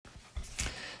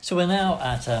So we're now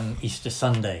at Easter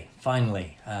Sunday,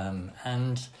 finally,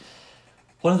 and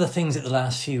one of the things that the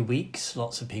last few weeks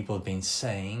lots of people have been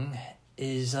saying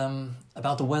is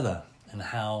about the weather and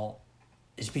how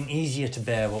it's been easier to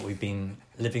bear what we've been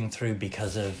living through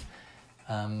because of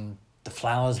the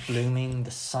flowers blooming, the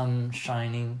sun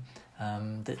shining,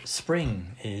 that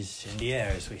spring is in the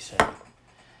air, as we say.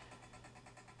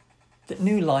 That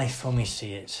new life, when we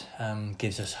see it,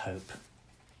 gives us hope.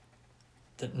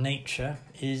 That nature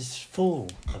is full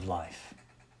of life.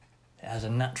 It has a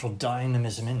natural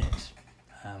dynamism in it.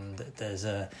 That there's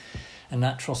a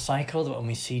natural cycle that when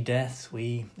we see death,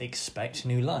 we expect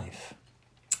new life.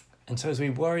 And so as we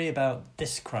worry about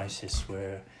this crisis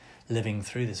we're living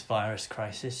through, this virus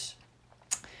crisis,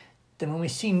 then when we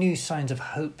see new signs of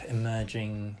hope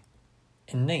emerging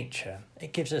in nature,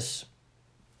 it gives us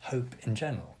hope in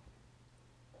general.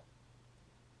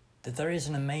 That there is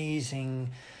an amazing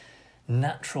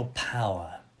natural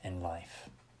power in life,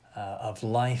 of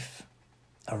life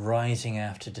arising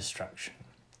after destruction,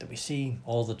 that we see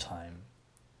all the time.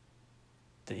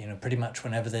 That, pretty much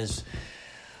whenever there's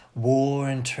war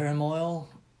and turmoil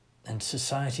and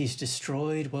society's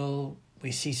destroyed, well,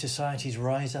 we see societies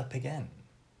rise up again.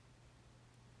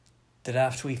 That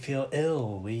after we feel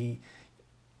ill, we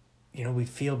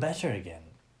feel better again.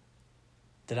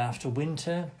 That after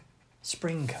winter,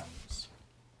 spring comes.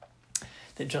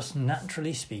 That just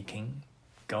naturally speaking,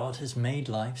 God has made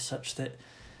life such that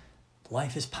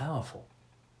life is powerful.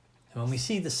 And when we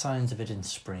see the signs of it in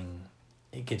spring,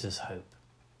 it gives us hope.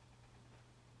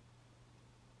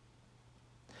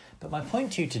 But my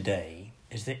point to you today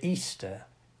is that Easter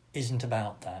isn't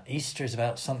about that. Easter is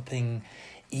about something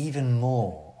even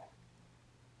more.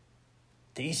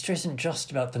 The Easter isn't just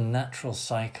about the natural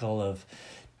cycle of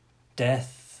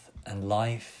death and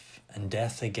life and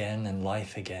death again and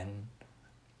life again,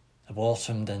 of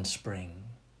autumn then spring.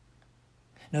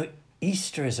 No,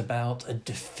 Easter is about a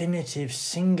definitive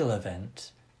single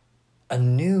event, a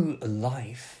new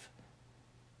life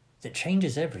that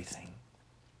changes everything.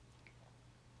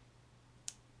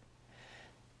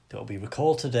 What we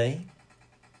recall today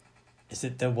is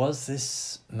that there was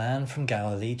this man from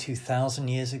Galilee 2,000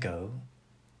 years ago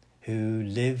who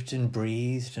lived and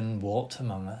breathed and walked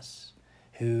among us,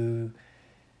 who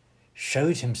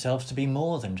showed himself to be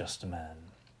more than just a man,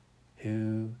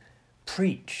 who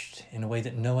preached in a way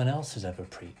that no one else has ever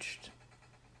preached.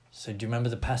 So do you remember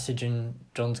the passage in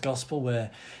John's Gospel where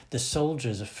the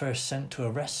soldiers are first sent to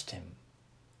arrest him?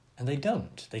 And they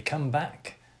don't. They come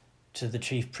back to the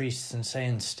chief priests and say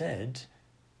instead,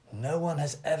 no one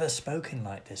has ever spoken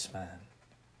like this man.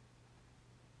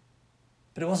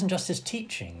 But it wasn't just his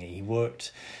teaching. He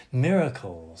worked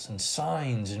miracles and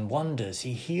signs and wonders.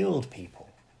 He healed people.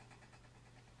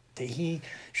 That he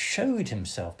showed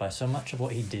himself by so much of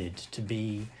what he did to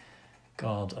be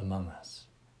God among us.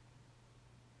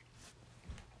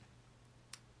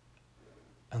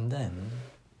 And then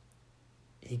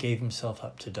he gave himself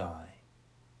up to die.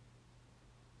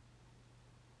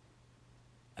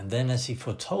 And then, as he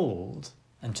foretold,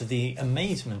 and to the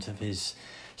amazement of his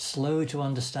slow to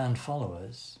understand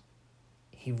followers,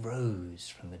 he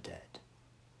rose from the dead.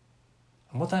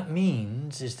 And what that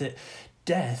means is that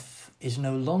death is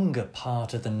no longer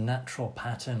part of the natural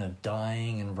pattern of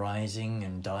dying and rising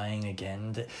and dying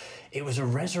again. That it was a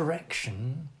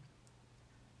resurrection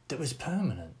that was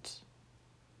permanent.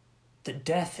 That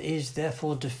death is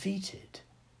therefore defeated.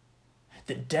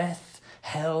 That death,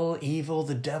 hell, evil,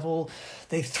 the devil,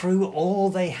 they threw all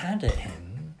they had at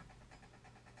him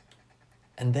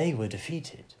and they were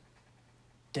defeated.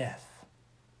 Death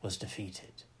was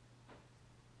defeated.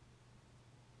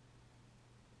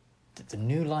 That the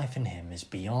new life in him is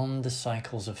beyond the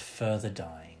cycles of further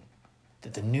dying.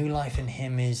 That the new life in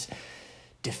him is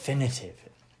definitive.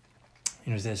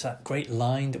 There's that great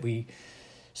line that we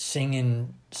sing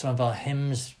in some of our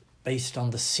hymns based on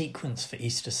the sequence for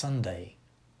Easter Sunday.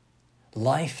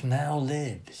 Life now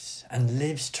lives and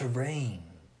lives to reign.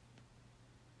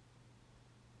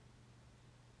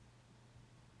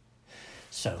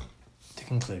 So, to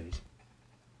conclude,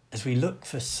 as we look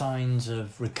for signs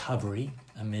of recovery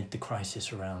amid the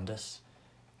crisis around us,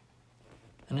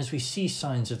 and as we see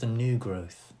signs of the new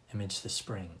growth amidst the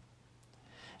spring,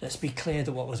 let's be clear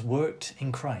that what was worked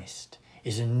in Christ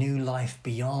is a new life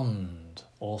beyond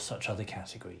all such other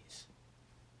categories.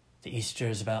 The Easter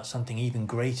is about something even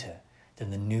greater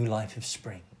than the new life of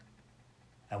spring,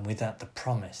 and with that the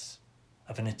promise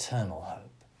of an eternal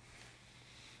hope.